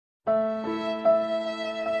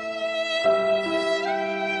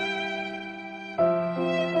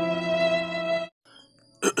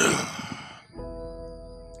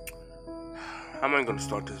gonna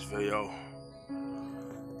start this video.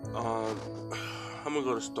 Um, I'm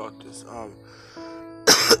gonna start this.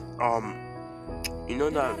 Um, you know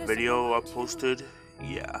that video I posted?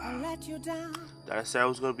 Yeah. That I said I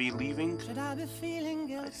was gonna be leaving? I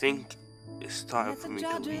think it's time for me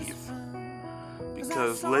to leave.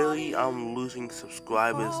 Because lately I'm losing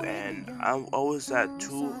subscribers and I'm always at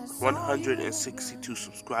 162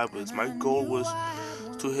 subscribers. My goal was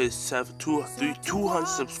to hit 200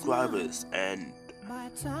 subscribers, and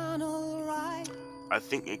I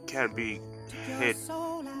think it can be hit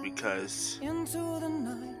because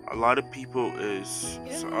a lot of people is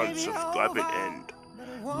unsubscribing. And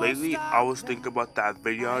lately I was thinking about that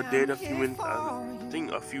video I did a few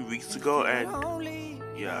weeks ago, and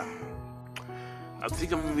yeah, I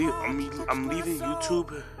think I'm leaving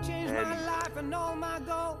YouTube, and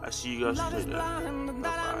I see you guys later.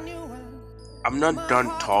 Bye-bye. I'm not done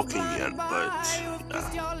talking yet, but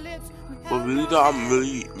yeah. But really though, I'm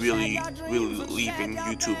really leaving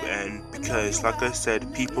YouTube, and because like I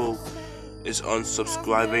said, people is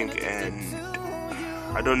unsubscribing, and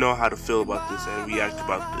I don't know how to feel about this and react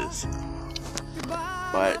about this.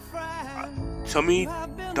 But tell me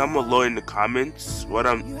down below in the comments what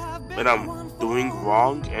I'm doing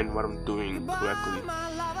wrong and what I'm doing correctly.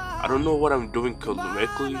 I don't know what I'm doing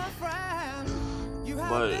correctly,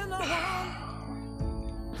 but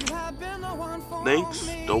thanks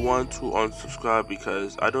the ones who unsubscribe,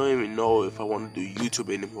 because I don't even know if I want to do YouTube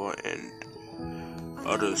anymore and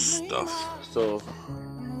other stuff. So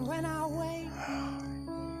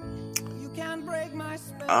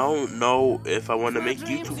I don't know if I want to make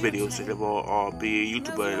YouTube videos anymore or be a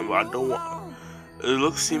YouTuber anymore. I don't want.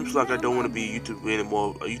 Seems like I don't want to be a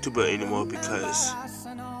YouTuber anymore because,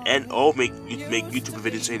 or make YouTube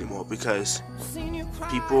videos anymore because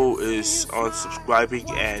people is unsubscribing,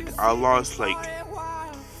 and I lost like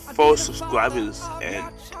 4 subscribers,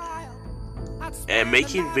 and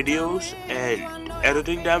making videos and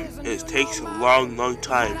editing them, it takes a long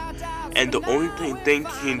time, and the only thing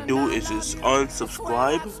you can do is just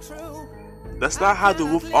unsubscribe. That's not how the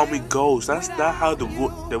Wolf Army goes. That's not how the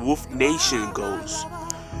Wolf Nation goes.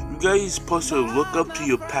 You guys are supposed to look up to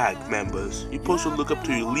your pack members. You're supposed to look up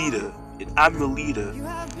to your leader, and I'm the leader.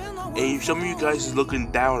 And some of you guys is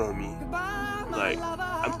looking down on me. Like,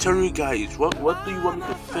 I'm telling you guys, what do you want me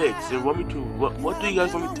to fix, and what do you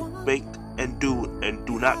guys want me to make and do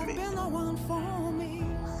not make?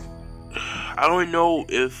 I don't know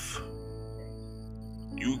if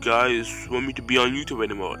you guys want me to be on YouTube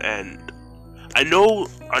anymore, and I know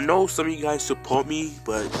some of you guys support me,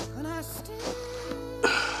 but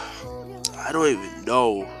I don't even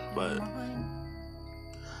know. But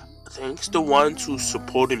thanks to ones who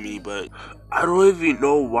supported me, but I don't even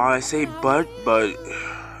know why I say but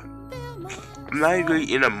I'm not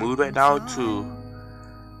really in a mood right now to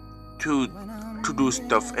do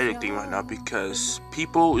anything right now, because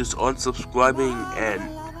people is unsubscribing, and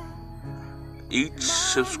each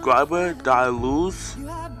subscriber that I lose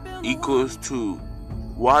equals to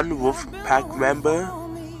 1 Wolfpack member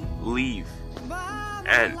leave,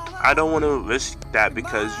 and I don't want to risk that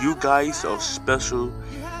because you guys are special,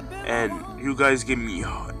 and you guys give me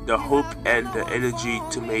the hope and the energy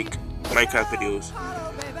to make Minecraft videos.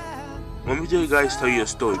 Let me tell you a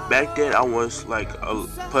story. Back then, I was like a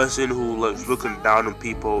person who was looking down on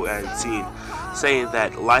people and saying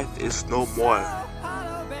that life is no more.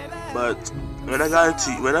 But when I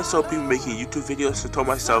saw people making YouTube videos, I told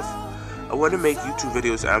myself, I want to make YouTube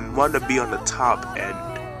videos and I want to be on the top. And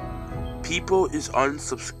people is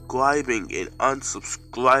unsubscribing and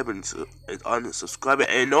unsubscribing.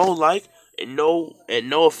 And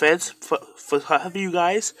no offense for half of you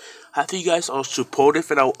guys. Half of you guys are supportive,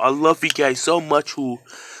 and I love you guys so much who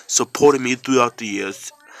supported me throughout the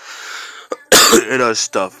years and other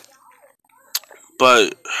stuff.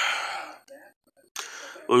 But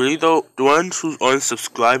really though, the ones who's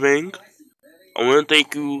unsubscribing, I want to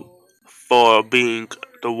thank you for being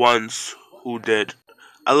the ones who did.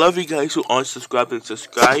 I love you guys who unsubscribe and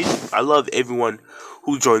subscribe. I love everyone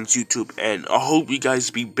who joins YouTube, and I hope you guys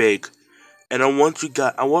be big. And I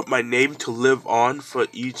want my name to live on for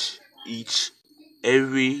each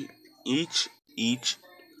and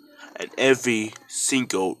every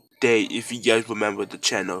single day, if you guys remember the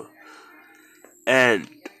channel. And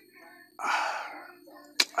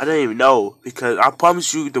I don't even know, because I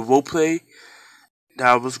promised you the roleplay that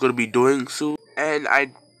I was gonna be doing soon, and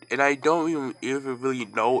I don't even really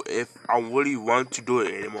know if I really want to do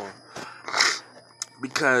it anymore,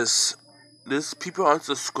 because there's people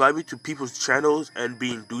unsubscribing to people's channels and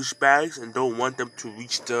being douchebags and don't want them to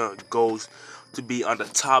reach their goals to be on the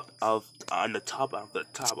top of the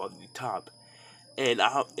top. And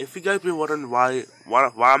if you guys been wondering why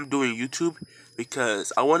I'm doing YouTube,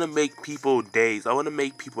 because I want to make people days. I want to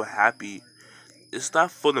make people happy. It's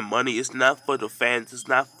not for the money. It's not for the fans. It's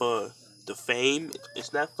not for the fame.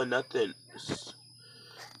 It's not for nothing.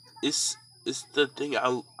 It's it's the thing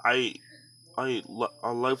I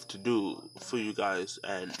love to do for you guys.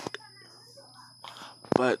 And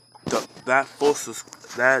but that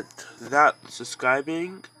that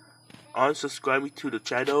subscribing, unsubscribing to the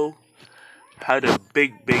channel had a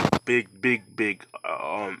big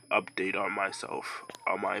update on myself,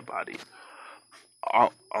 on my body,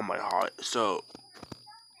 on my heart. So,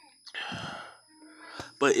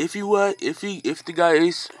 but if the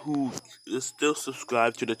guys who is still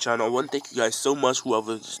subscribed to the channel, I want to thank you guys so much.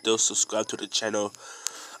 Whoever is still subscribed to the channel,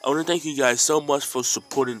 I want to thank you guys so much for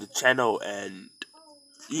supporting the channel. And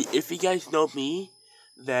if you guys know me,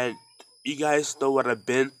 then you guys know what I've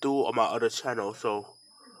been through on my other channel. So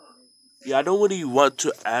yeah, I don't really want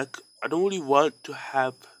to act. I don't really want to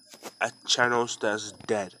have a channels that's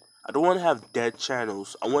dead. I don't want to have dead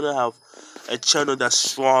channels. I want to have a channel that's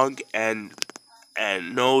strong and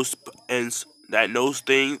knows that knows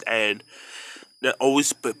things and that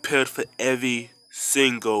always prepared for every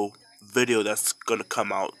single video that's gonna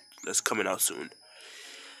come out. That's coming out soon.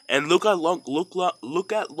 And look at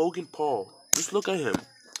Logan Paul. Just look at him.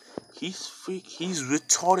 He's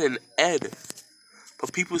retarded and Ed.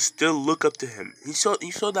 But people still look up to him. You saw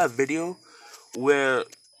that video where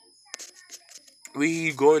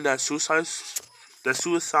he go in that suicide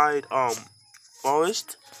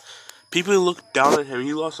forest. People looked down at him.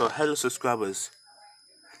 He lost a head of subscribers,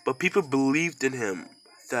 but people believed in him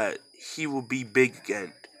that he will be big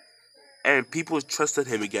again, and people trusted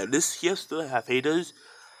him again. He still have haters,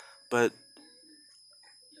 but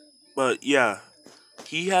yeah,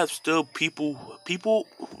 he has still people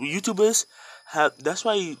YouTubers have. That's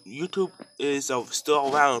why YouTube is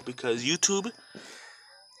still around, because YouTube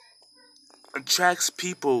attracts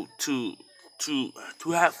people to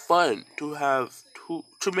have fun,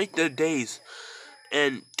 to make their days.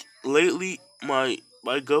 And lately, my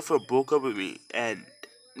girlfriend broke up with me, and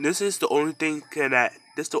this is the only thing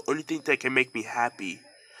that can make me happy.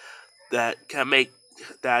 That can make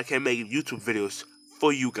that I can make YouTube videos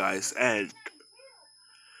for you guys. And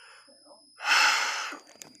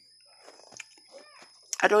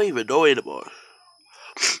I don't even know anymore.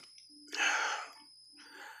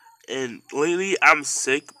 And lately, I'm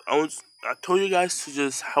sick. I told you guys to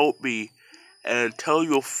just help me and tell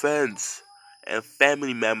your friends and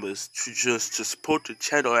family members to support the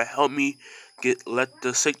channel and help me let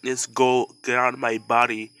the sickness get out of my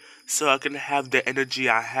body, so I can have the energy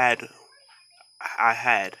I had.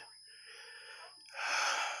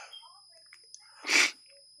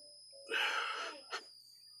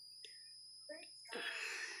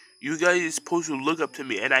 You guys are supposed to look up to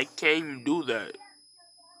me, and I can't even do that.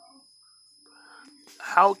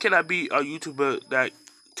 How can I be a YouTuber that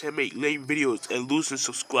can make lame videos and losing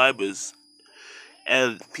subscribers,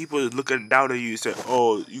 and people are looking down at you and say,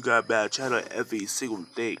 "Oh, you got a bad channel," every single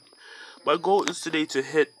thing? My goal is today to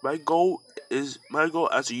hit. My goal as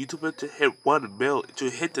a YouTuber to hit 1 mil, to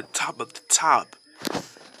hit the top of the top,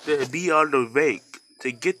 to be on the rank,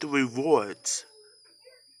 to get the rewards.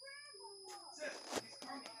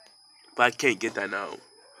 But I can't get that now.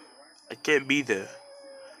 I can't be there.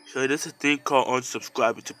 So there's a thing called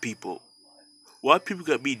unsubscribing to people. Why people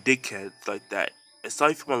gotta be dickheads like that? It's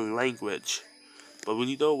sorry for my language, but when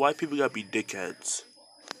you know why people gotta be dickheads.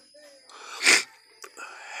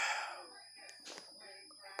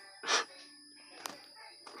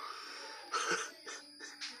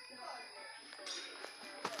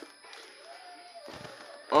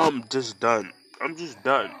 I'm just done. I'm just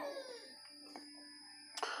done.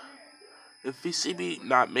 If you see me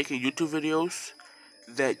not making YouTube videos,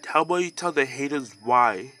 then how about you tell the haters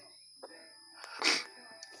why?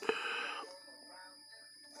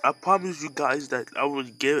 I promise you guys that I will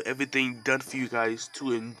get everything done for you guys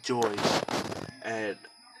to enjoy. And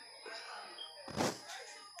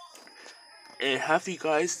half you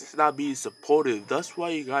guys not being supportive. That's why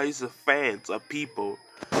you guys are fans of people.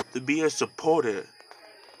 To be a supporter.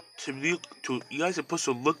 You guys are supposed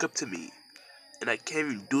to look up to me. And I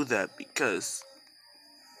can't even do that because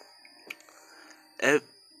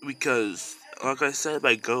like I said,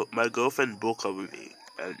 my girlfriend broke up with me,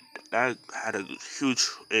 and that had a huge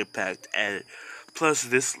impact. And plus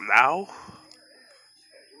this now,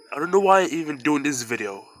 I don't know why I'm even doing this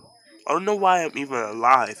video. I don't know why I'm even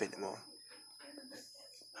alive anymore.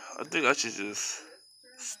 I think I should just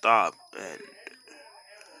stop. And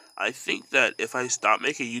I think that if I stop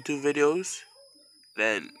making YouTube videos,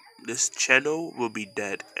 then this channel will be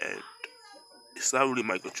dead. And it's not really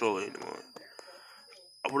my controller anymore.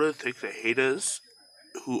 I want to thank the haters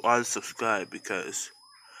who unsubscribe because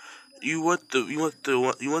you want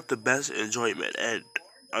the best enjoyment, and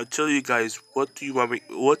I'll tell you guys what you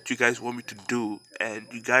guys want me to do, and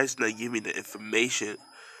you guys not give me the information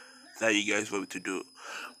that you guys want me to do.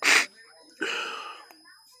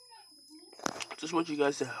 I just want you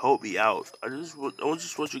guys to help me out. I just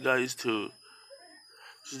want you guys to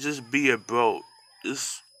just be a bro. I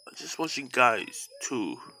just want you guys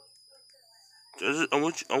to. I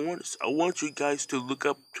want you guys to look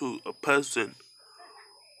up to a person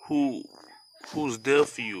who who's there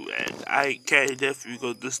for you, and I can't there for you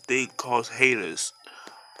because this thing calls haters.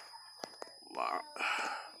 Why?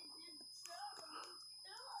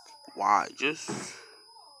 Why?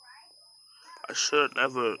 I should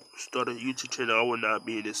never start a YouTube channel. I would not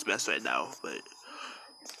be in this mess right now.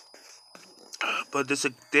 But there's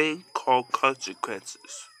a thing called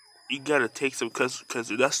consequences. You gotta take some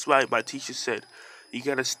consequences. That's why my teacher said you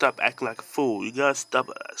gotta stop acting like a fool. You gotta stop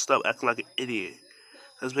acting like an idiot.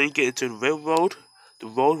 Because when you get into the road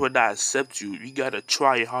will not accept you. You gotta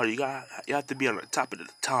try hard. You have to be on the top of the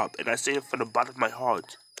top. And I say it from the bottom of my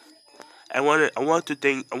heart. I want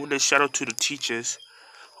to shout out to the teachers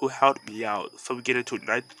who helped me out from getting to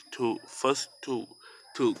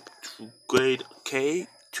grade K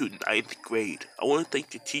to ninth grade. I want to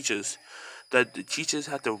thank the teachers. That the teachers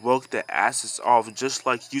had to work their asses off, just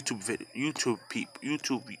like YouTubers.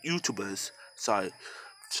 Sorry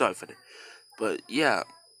for that. But yeah,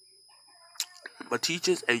 my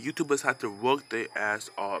teachers and YouTubers had to work their ass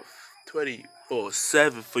off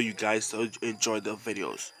 24/7 for you guys to enjoy the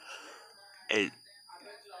videos. And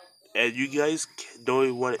you guys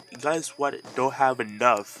don't have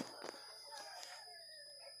enough.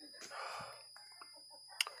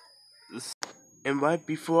 And right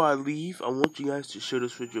before I leave, I want you guys to share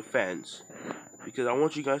this with your fans, because I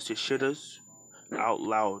want you guys to share this out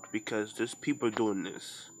loud, because there's people doing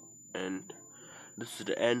this. And this is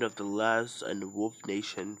the end of the last and the Wolf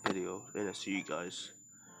Nation video, and I'll see you guys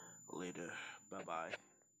later. Bye bye.